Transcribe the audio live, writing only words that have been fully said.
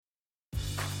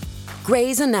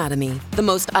Grey's Anatomy, the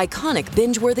most iconic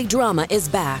binge-worthy drama, is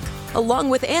back,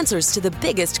 along with answers to the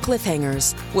biggest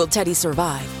cliffhangers. Will Teddy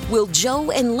survive? Will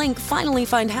Joe and Link finally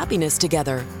find happiness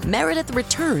together? Meredith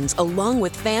returns along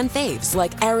with fan faves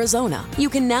like Arizona. You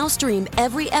can now stream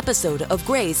every episode of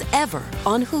Grey's ever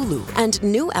on Hulu, and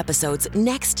new episodes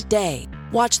next day.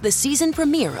 Watch the season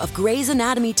premiere of Grey's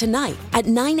Anatomy tonight at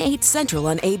 9/8 Central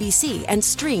on ABC and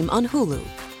stream on Hulu.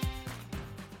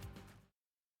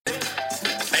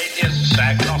 Atheists,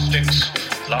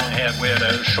 agnostics, long-haired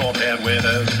weirdos, short-haired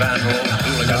weirdos, vandals,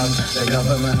 hooligans. The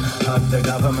government, hug the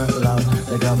government, love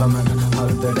the government, hug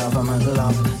the government,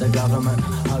 love the government,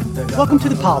 hug the government. Welcome to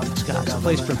The Politics Guys, a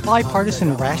place for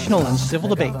bipartisan, rational, and civil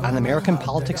debate on American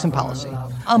politics and policy.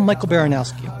 I'm Michael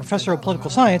Baranowski, a professor of political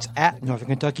science at Northern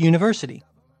Kentucky University.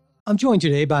 I'm joined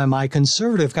today by my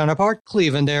conservative counterpart,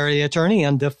 Cleveland area attorney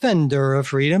and defender of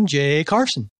freedom, Jay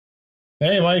Carson.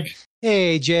 Hey, Mike.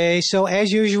 Hey, Jay. So as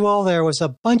usual, there was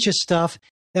a bunch of stuff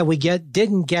that we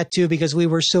didn't get to because we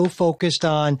were so focused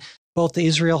on both the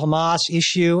Israel-Hamas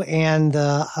issue and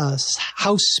the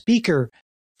House Speaker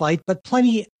fight, but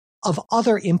plenty of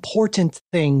other important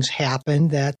things happened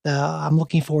that I'm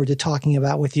looking forward to talking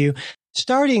about with you,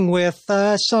 starting with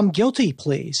some guilty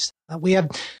pleas. We have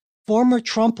former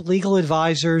Trump legal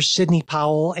advisors Sidney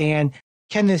Powell and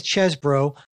Kenneth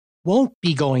Chesebro won't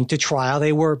be going to trial.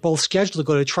 They were both scheduled to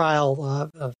go to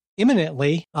trial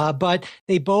imminently, but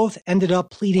they both ended up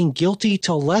pleading guilty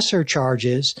to lesser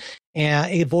charges,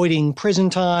 avoiding prison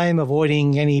time,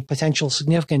 avoiding any potential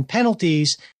significant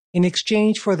penalties in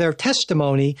exchange for their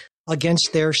testimony against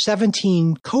their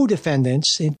 17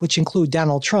 co-defendants, which include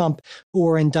Donald Trump, who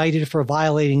were indicted for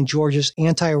violating Georgia's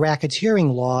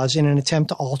anti-racketeering laws in an attempt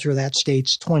to alter that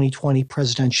state's 2020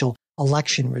 presidential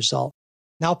election result.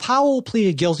 Now, Powell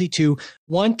pleaded guilty to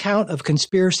 1 count of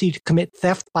conspiracy to commit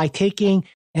theft by taking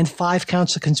and 5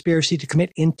 counts of conspiracy to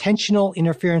commit intentional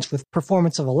interference with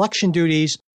performance of election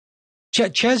duties.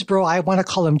 Chesebro, I want to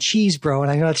call him Cheesebro, and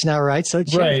I know that's not right. So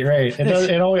Right.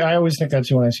 I always think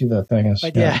that's when I see that thing.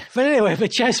 But anyway,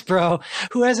 Chesebro,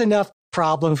 who has enough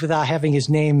problems without having his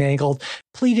name mangled,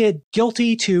 pleaded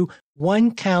guilty to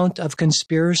 1 count of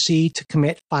conspiracy to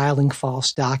commit filing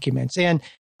false documents. And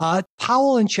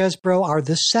Powell and Chesebro are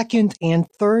the second and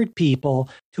third people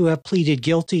to have pleaded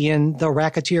guilty in the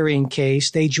racketeering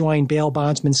case. They joined bail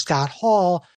bondsman Scott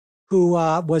Hall, who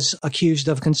was accused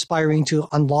of conspiring to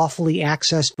unlawfully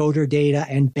access voter data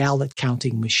and ballot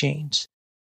counting machines.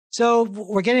 So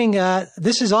we're getting,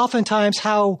 this is oftentimes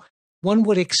how one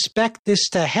would expect this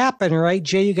to happen, right?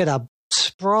 Jay, you get a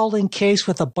sprawling case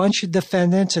with a bunch of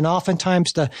defendants, and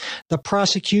oftentimes the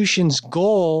prosecution's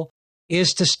goal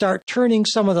is to start turning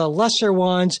some of the lesser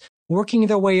ones, working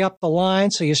their way up the line.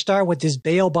 So you start with this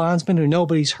bail bondsman who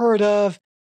nobody's heard of.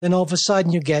 Then all of a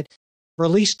sudden you get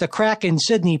released the Kraken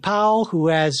Sidney Powell, who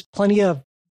has plenty of,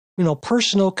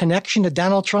 personal connection to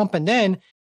Donald Trump. And then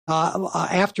right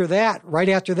after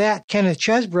that, Kenneth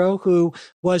Chesebro, who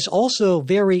was also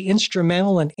very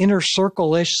instrumental in inner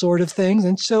circle-ish sort of things.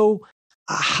 And so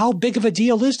how big of a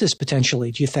deal is this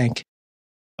potentially, do you think?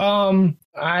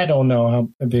 I don't know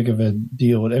how big of a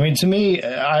deal. I mean, to me,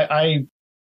 I'm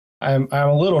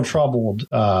a little troubled,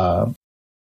 by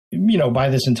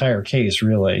this entire case,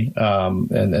 really,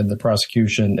 and the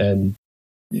prosecution. And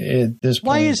at this point,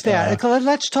 why is that?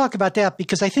 Let's talk about that,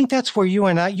 because I think that's where you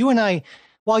and I,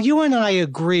 while you and I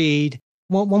agreed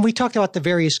when we talked about the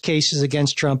various cases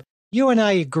against Trump, you and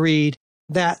I agreed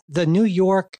that the New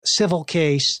York civil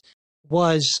case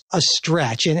was a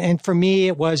stretch, and for me,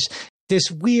 it was this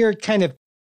weird kind of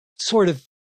sort of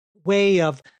way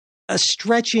of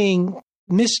stretching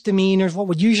misdemeanors, what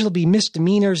would usually be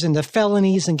misdemeanors, into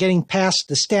felonies and getting past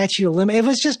the statute of limits. It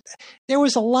was just, there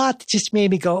was a lot that just made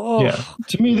me go, oh. Yeah.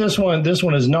 To me, this one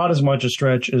is not as much a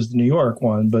stretch as the New York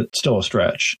one, but still a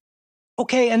stretch.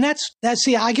 Okay. And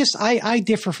see, I guess I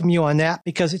differ from you on that,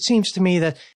 because it seems to me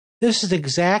that this is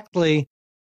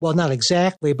not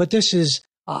exactly, but this is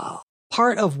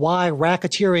part of why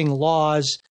racketeering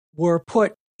laws were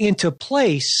put into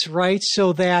place, right?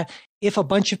 So that if a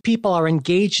bunch of people are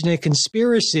engaged in a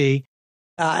conspiracy,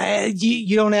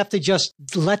 you don't have to just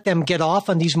let them get off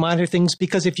on these minor things,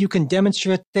 because if you can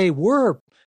demonstrate they were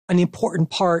an important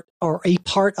part or a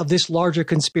part of this larger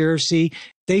conspiracy,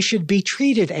 they should be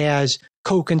treated as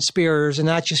co-conspirators and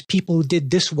not just people who did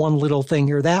this one little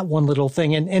thing or that one little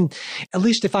thing. And at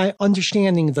least if I'm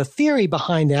understanding the theory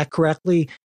behind that correctly,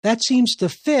 that seems to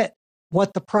fit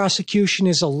what the prosecution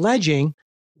is alleging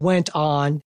went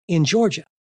on in Georgia.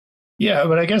 Yeah,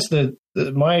 but I guess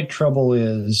my trouble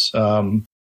is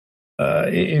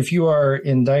if you are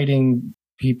indicting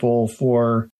people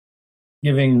for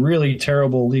giving really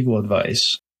terrible legal advice.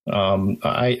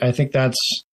 I think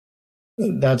that's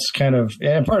kind of,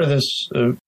 and part of this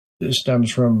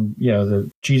stems from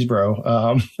the cheese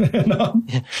bro.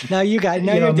 No, you're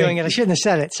doing it. I shouldn't have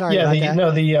said it. Sorry about that.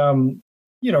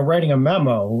 No, writing a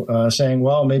memo saying,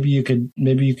 well, maybe you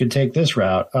could take this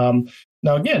route.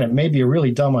 Now, again, it may be a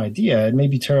really dumb idea. It may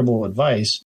be terrible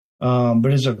advice,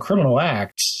 but as a criminal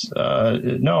act,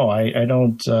 no, I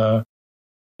don't.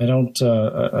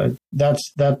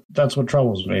 That's what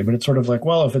troubles me. But it's sort of like,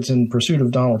 well, if it's in pursuit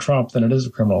of Donald Trump, then it is a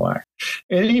criminal act.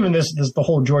 And even the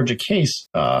whole Georgia case,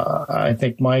 I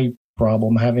think my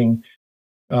problem, having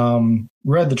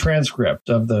read the transcript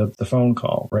of the phone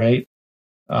call, right?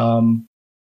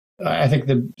 I think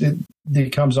that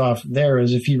it comes off there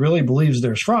as if he really believes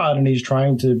there's fraud and he's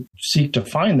trying to seek to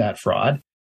find that fraud.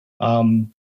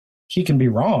 He can be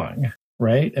wrong,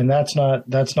 right? And that's not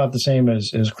the same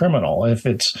as criminal. If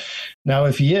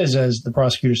he is, as the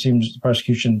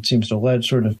prosecution seems to allege,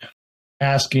 sort of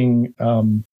asking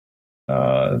someone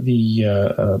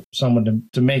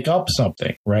to make up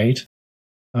something, right,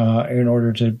 in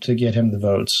order to get him the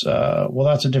votes. Well,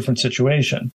 that's a different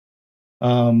situation.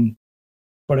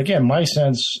 But again, my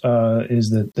sense is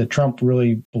that Trump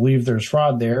really believed there's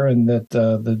fraud there, and that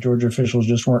the Georgia officials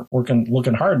just weren't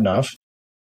looking hard enough,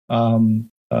 and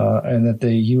that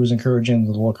he was encouraging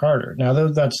them to look harder. Now,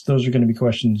 those are going to be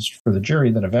questions for the jury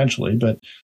then eventually. But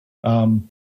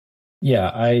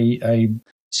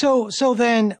So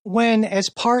then, when as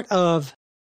part of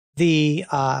the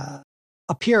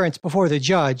appearance before the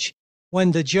judge,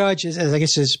 when the judge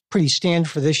is pretty standard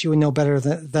for this, you would know better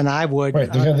than I would. Right,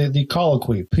 the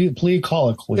colloquy, plea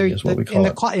colloquy is what we call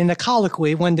it. In the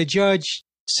colloquy, when the judge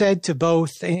said to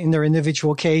both in their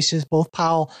individual cases, both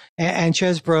Powell and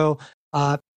Chesbrough,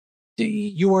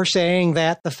 you are saying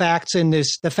that the facts in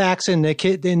this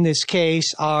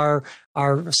case are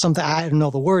something, I don't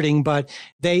know the wording, but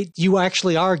you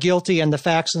actually are guilty, and the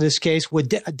facts of this case would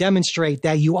demonstrate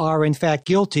that you are in fact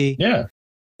guilty. Yeah.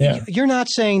 Yeah. You're not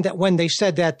saying that when they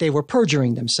said that they were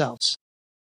perjuring themselves.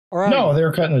 No, they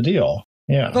were cutting a deal.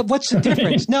 Yeah. But what's the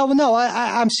difference? No,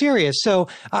 I'm serious. So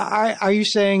are you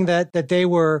saying that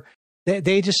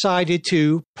they decided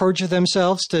to perjure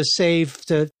themselves to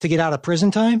get out of prison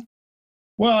time?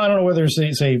 Well, I don't know whether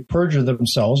they say perjure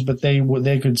themselves, but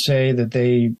they could say that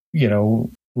they,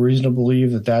 reasonably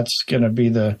believe that that's going to be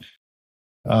the.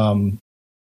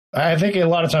 I think a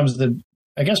lot of times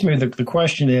I guess maybe the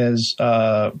question is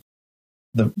the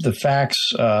facts.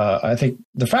 I think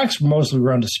the facts mostly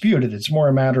were undisputed. It's more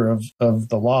a matter of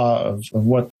the law of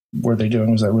what were they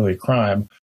doing? Was that really a crime?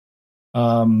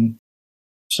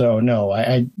 So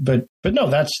no, but no,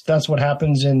 that's what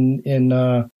happens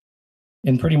in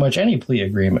pretty much any plea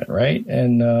agreement, right?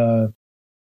 And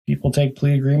people take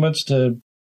plea agreements to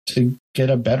get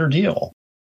a better deal,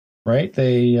 right?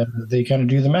 They kind of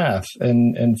do the math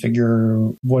and figure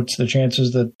what's the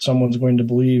chances that someone's going to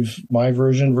believe my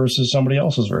version versus somebody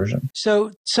else's version.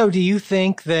 So do you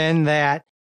think then that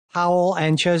Powell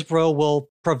and Chesbrough will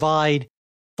provide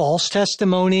false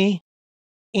testimony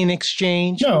in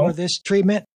exchange for this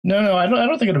treatment? No, I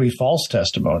don't think it'll be false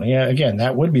testimony. Yeah, again,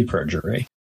 that would be perjury.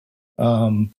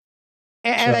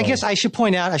 I guess I should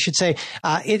point out, I should say,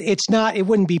 it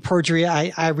wouldn't be perjury,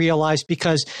 I realize,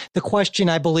 because the question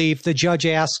I believe the judge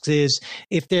asks is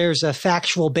if there's a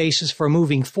factual basis for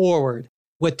moving forward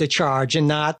with the charge, and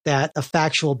not that a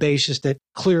factual basis that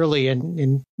clearly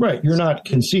right. You're not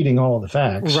conceding all of the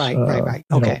facts. Right.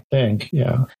 Okay. I think,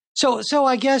 yeah. So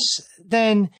I guess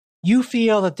then you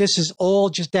feel that this is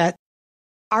all just that.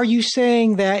 Are you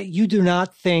saying that you do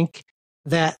not think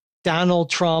that Donald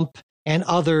Trump and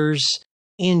others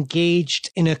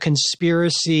engaged in a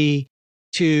conspiracy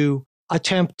to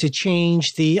attempt to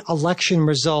change the election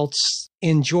results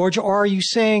in Georgia? Or are you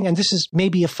saying, and this is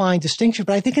maybe a fine distinction,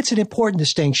 but I think it's an important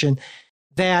distinction,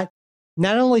 that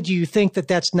not only do you think that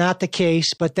that's not the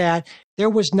case, but that there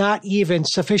was not even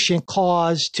sufficient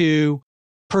cause to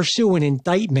pursue an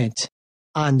indictment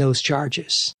on those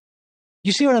charges?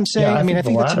 You see what I'm saying? Yeah, I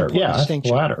think that's an important distinction.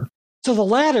 The latter. So the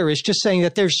latter is just saying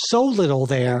that there's so little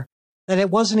there that it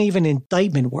wasn't even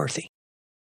indictment worthy.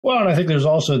 Well, and I think there's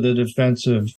also the defense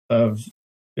of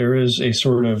there is a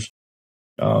sort of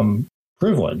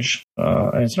privilege,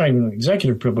 and it's not even an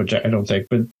executive privilege, I don't think,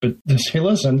 but to say,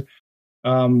 listen,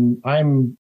 I'm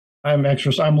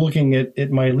looking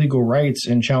at my legal rights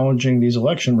in challenging these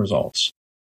election results.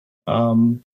 I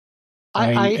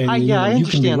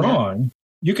understand that.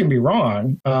 You can be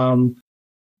wrong,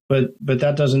 but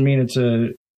that doesn't mean it's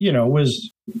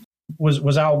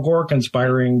was Al Gore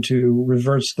conspiring to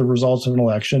reverse the results of an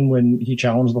election when he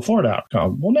challenged the Florida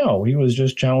outcome? Well, no, he was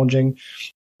just challenging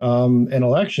an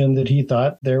election that he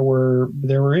thought there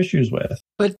were issues with.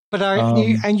 But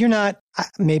and you're not,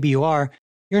 maybe you are.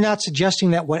 You're not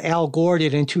suggesting that what Al Gore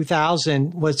did in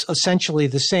 2000 was essentially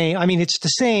the same. I mean, it's the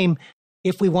same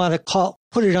if we want to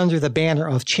put it under the banner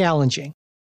of challenging.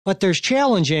 But there's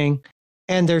challenging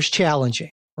and there's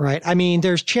challenging, right? I mean,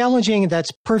 there's challenging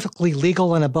that's perfectly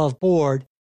legal and above board.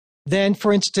 Then,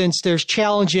 for instance, there's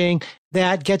challenging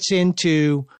that gets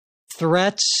into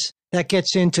threats, that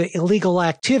gets into illegal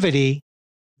activity,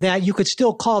 that you could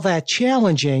still call that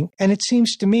challenging. And it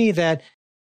seems to me that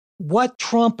what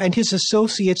Trump and his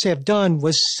associates have done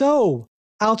was so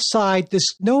outside this.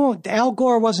 No, Al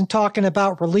Gore wasn't talking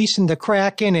about releasing the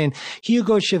Kraken and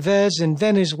Hugo Chavez and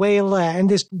Venezuela and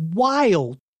this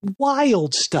wild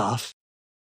stuff,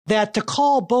 that to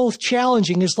call both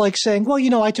challenging is like saying,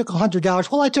 well, I took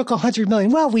 $100. Well, I took $100 million.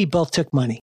 Well, we both took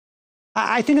money.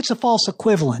 I think it's a false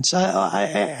equivalence.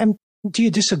 Do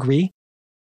you disagree?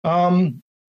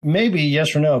 Maybe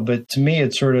yes or no, but to me,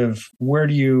 it's sort of where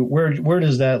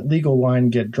does that legal line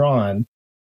get drawn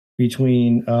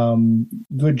between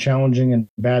good challenging and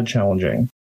bad challenging?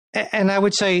 And I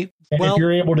would say, well, if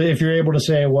you're able to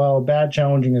say, well, bad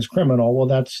challenging is criminal, well,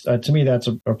 that's to me that's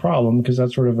a problem, because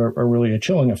that's sort of a really a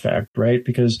chilling effect, right?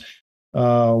 Because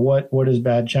what is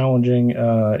bad challenging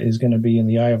is going to be in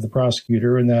the eye of the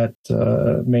prosecutor, and that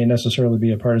may necessarily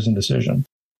be a partisan decision.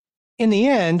 In the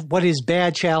end, what is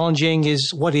bad challenging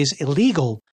is what is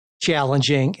illegal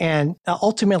challenging, and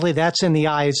ultimately that's in the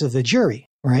eyes of the jury,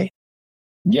 right?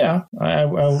 Yeah,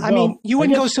 I mean, you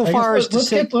wouldn't go so far as to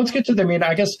say. Let's get to the. I mean,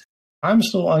 I guess I'm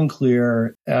still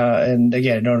unclear, and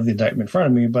again, I don't have the indictment in front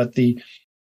of me, but the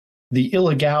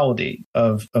illegality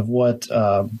of what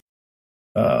the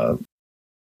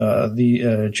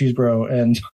Cheesebro,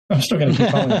 and I'm still going to keep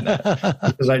calling him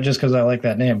that because I like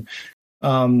that name.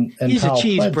 And he's Powell a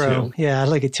Cheesebro. Yeah, I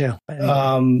like it too.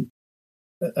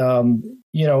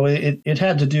 It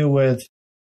had to do with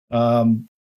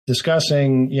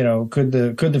discussing, could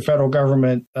the federal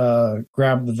government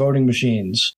grab the voting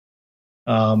machines,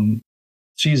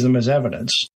 seize them as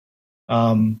evidence?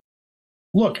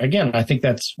 Look, again, I think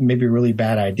that's maybe a really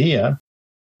bad idea.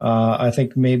 I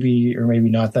think maybe or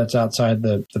maybe not that's outside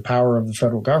the power of the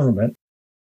federal government.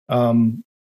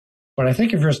 But I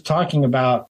think if you're talking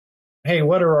about, hey,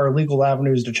 what are our legal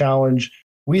avenues to challenge?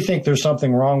 We think there's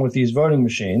something wrong with these voting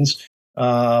machines.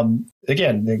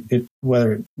 Again,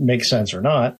 whether it makes sense or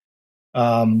not,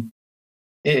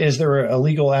 is there a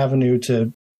legal avenue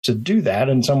to do that?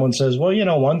 And someone says, well,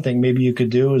 one thing maybe you could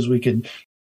do is we could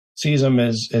seize them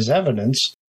as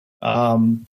evidence.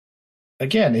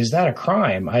 Again, is that a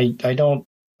crime? I don't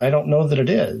know that it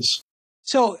is.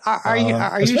 So are you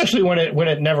especially when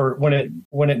it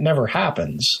never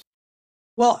happens?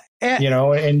 Well,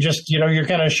 and just, you're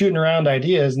kind of shooting around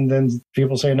ideas, and then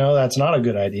people say, no, that's not a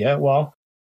good idea. Well,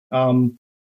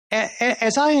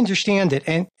 as I understand it,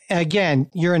 and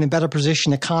again, you're in a better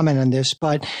position to comment on this,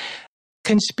 but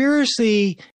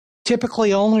conspiracy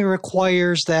typically only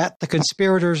requires that the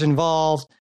conspirators involved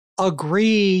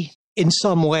agree in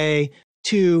some way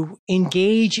to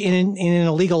engage in an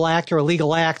illegal act or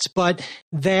illegal acts, but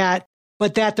that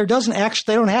there doesn't have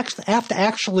to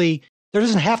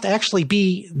actually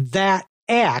be that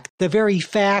act, the very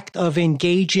fact of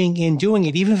engaging in doing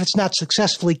it, even if it's not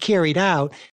successfully carried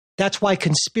out. That's why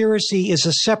conspiracy is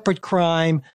a separate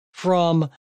crime from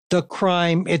the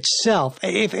crime itself.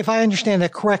 If I understand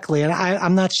that correctly, and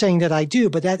I'm not saying that I do,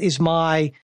 but that is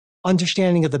my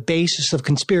understanding of the basis of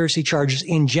conspiracy charges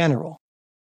in general.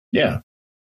 Yeah.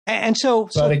 And so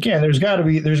but again, there's got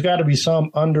to be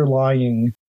some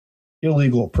underlying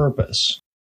illegal purpose.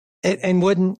 And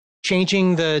wouldn't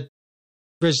changing the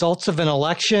results of an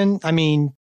election,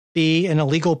 be an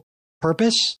illegal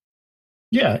purpose?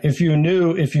 Yeah, if you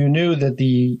knew that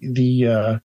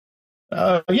the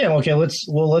again, okay,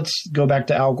 let's go back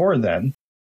to Al Gore then.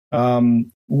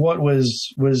 What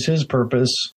was his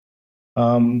purpose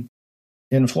in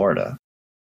Florida?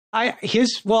 I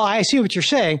see what you're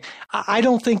saying. I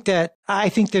think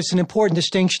there's an important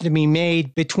distinction to be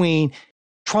made between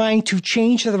trying to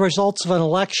change the results of an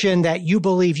election that you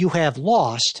believe you have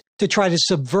lost to try to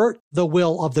subvert the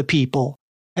will of the people,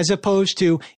 as opposed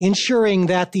to ensuring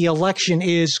that the election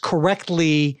is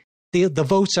correctly, the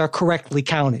votes are correctly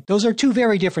counted. Those are two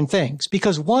very different things,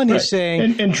 because one is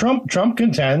saying... And Trump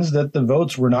contends that the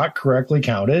votes were not correctly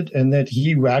counted and that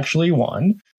he actually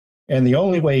won. And the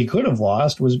only way he could have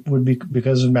lost would be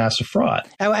because of massive fraud.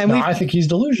 I think he's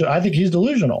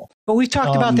delusional. But we've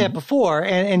talked about that before.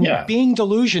 And being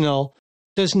delusional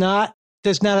does not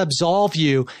absolve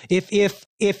you. If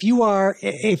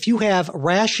you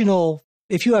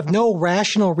have no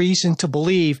rational reason to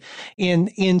believe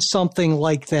in something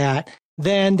like that,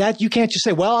 then that you can't just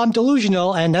say, well, I'm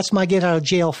delusional and that's my get out of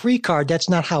jail free card. That's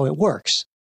not how it works.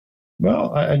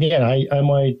 Well, I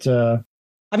might.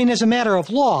 I mean, as a matter of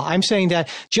law, I'm saying that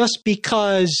just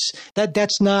because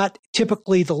that's not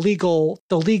typically the legal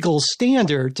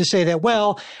standard to say that,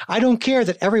 well, I don't care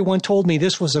that everyone told me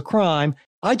this was a crime.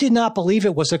 I did not believe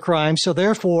it was a crime, so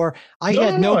therefore I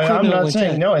had no criminal I'm not intent.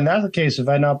 saying, no, in that case, if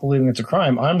I'm not believing it's a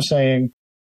crime, I'm saying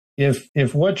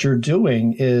if what you're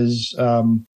doing is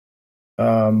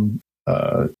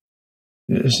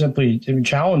simply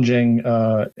challenging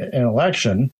an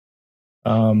election,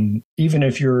 even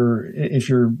if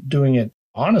you're doing it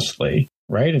honestly,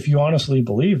 right? If you honestly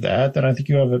believe that, then I think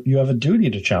you have a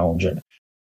duty to challenge it.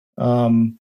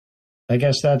 I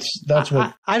guess that's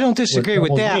what I don't disagree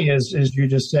with that. Is you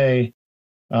just say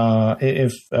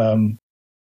if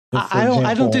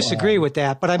I don't disagree with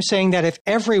that, but I'm saying that if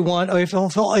everyone,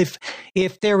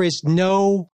 if there is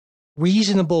no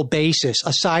reasonable basis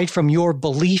aside from your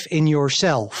belief in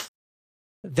yourself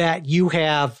that you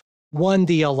have won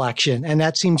the election, and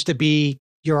that seems to be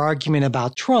your argument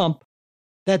about Trump,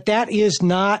 that is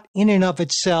not in and of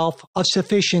itself a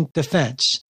sufficient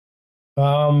defense.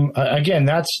 Again,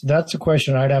 that's a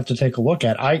question I'd have to take a look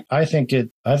at. I think it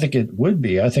would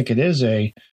be. I think it is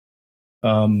a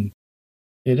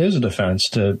defense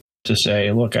to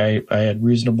say, look, I had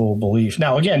reasonable belief.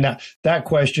 Now, again, that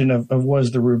question of was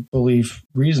the belief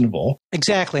reasonable?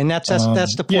 Exactly, and that's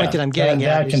the point that I'm getting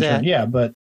at.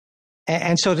 But.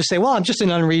 And so to say, well, I'm just an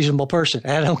unreasonable person.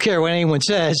 I don't care what anyone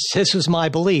says. This was my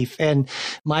belief, and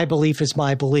my belief is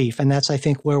my belief. And that's, I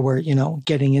think, where we're,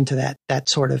 getting into that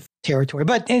sort of territory.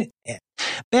 But I get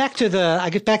back to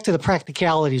the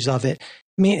practicalities of it.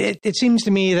 I mean, it seems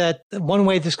to me that one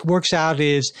way this works out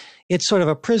is it's sort of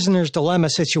a prisoner's dilemma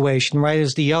situation, right?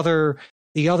 Is the other,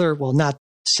 well, not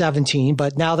 17,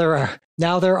 but now there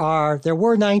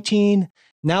were 19,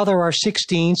 now there are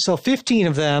 16. So 15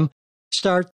 of them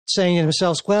start saying to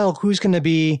themselves, well, who's going to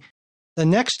be the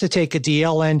next to take a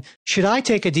deal? And should I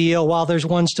take a deal while there's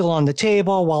one still on the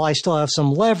table, while I still have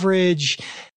some leverage?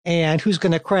 And who's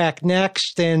going to crack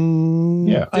next? And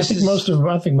I think most of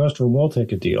them will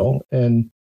take a deal, and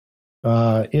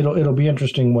it'll be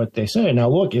interesting what they say. Now,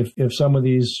 look, if some of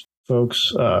these folks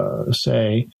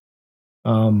say,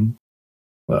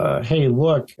 hey,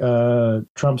 look,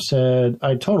 Trump said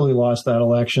I totally lost that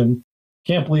election.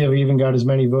 Can't believe I even got as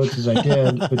many votes as I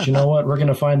did, but you know what? We're going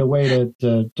to find a way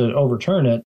to overturn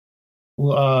it.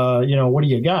 What do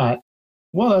you got?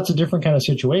 Well, that's a different kind of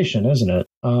situation, isn't it?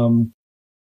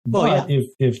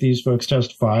 If these folks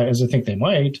testify, as I think they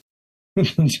might,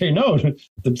 and say, no,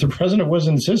 the president was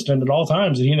insistent at all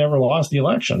times that he never lost the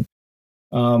election.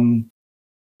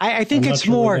 I think it's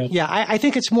more, I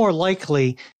think it's more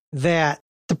likely that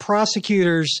the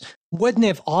prosecutors wouldn't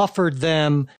have offered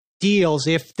them deals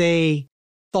if they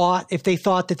thought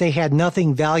that they had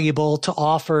nothing valuable to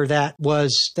offer that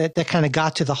kind of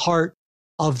got to the heart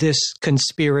of this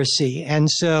conspiracy. And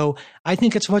so I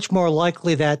think it's much more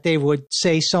likely that they would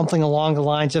say something along the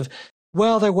lines of,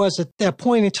 well, there was a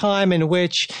point in time in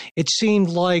which it seemed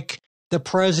like the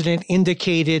president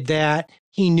indicated that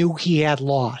he knew he had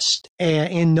lost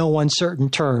in no uncertain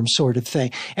terms, sort of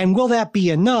thing. And will that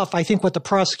be enough? I think what the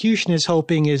prosecution is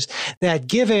hoping is that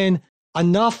given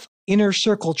enough inner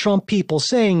circle Trump people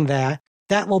saying that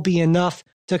will be enough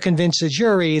to convince the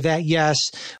jury that, yes,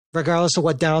 regardless of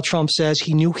what Donald Trump says,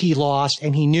 he knew he lost,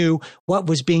 and he knew what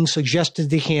was being suggested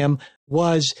to him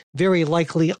was very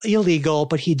likely illegal,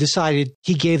 but he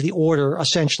gave the order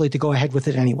essentially to go ahead with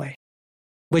it anyway.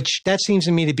 Which that seems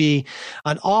to me to be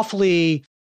an awfully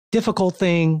difficult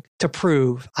thing to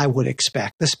prove, I would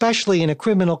expect, especially in a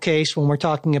criminal case when we're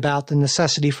talking about the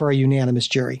necessity for a unanimous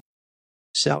jury.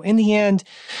 So in the end,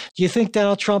 do you think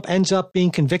Donald Trump ends up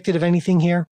being convicted of anything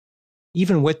here,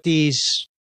 even with these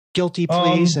guilty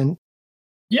pleas?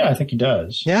 Yeah, I think he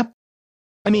does. Yeah.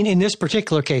 I mean, in this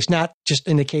particular case, not just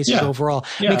in the cases overall,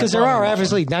 because there are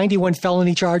obviously 91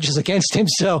 felony charges against him.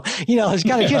 So, he's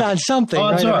got to get on something,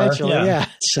 right? Eventually. Yeah.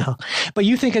 So, but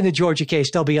you think in the Georgia case,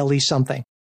 there'll be at least something.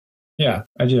 Yeah,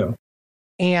 I do.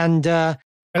 And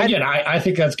again, I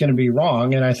think that's going to be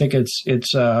wrong. And I think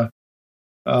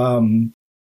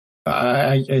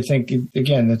I think,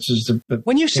 again, that's just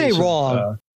when you say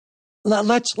wrong,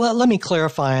 let me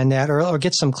clarify on that or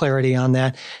get some clarity on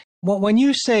that. When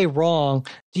you say wrong,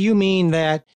 do you mean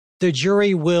that the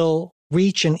jury will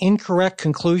reach an incorrect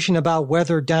conclusion about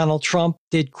whether Donald Trump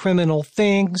did criminal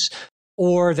things,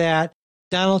 or that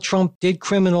Donald Trump did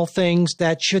criminal things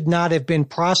that should not have been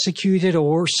prosecuted,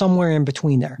 or somewhere in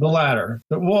between there? The latter.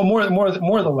 Well, more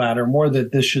the latter. More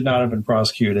that this should not have been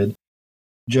prosecuted,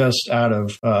 just out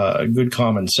of good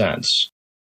common sense.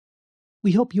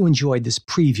 We hope you enjoyed this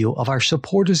preview of our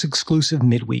supporters exclusive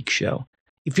midweek show.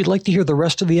 If you'd like to hear the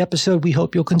rest of the episode, we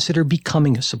hope you'll consider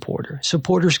becoming a supporter.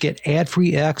 Supporters get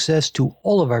ad-free access to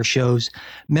all of our shows,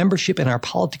 membership in our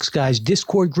Politics Guys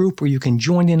Discord group where you can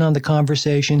join in on the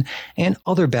conversation, and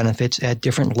other benefits at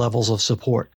different levels of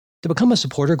support. To become a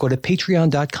supporter, go to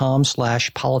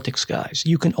patreon.com/politicsguys.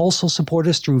 You can also support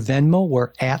us through Venmo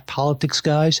or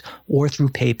 @politicsguys, or through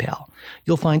PayPal.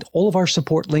 You'll find all of our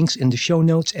support links in the show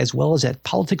notes, as well as at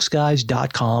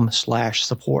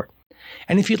politicsguys.com/support.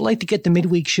 And if you'd like to get the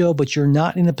midweek show, but you're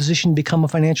not in a position to become a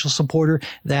financial supporter,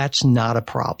 that's not a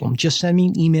problem. Just send me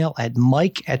an email at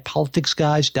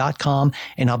mike@politicsguys.com,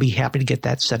 and I'll be happy to get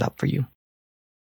that set up for you.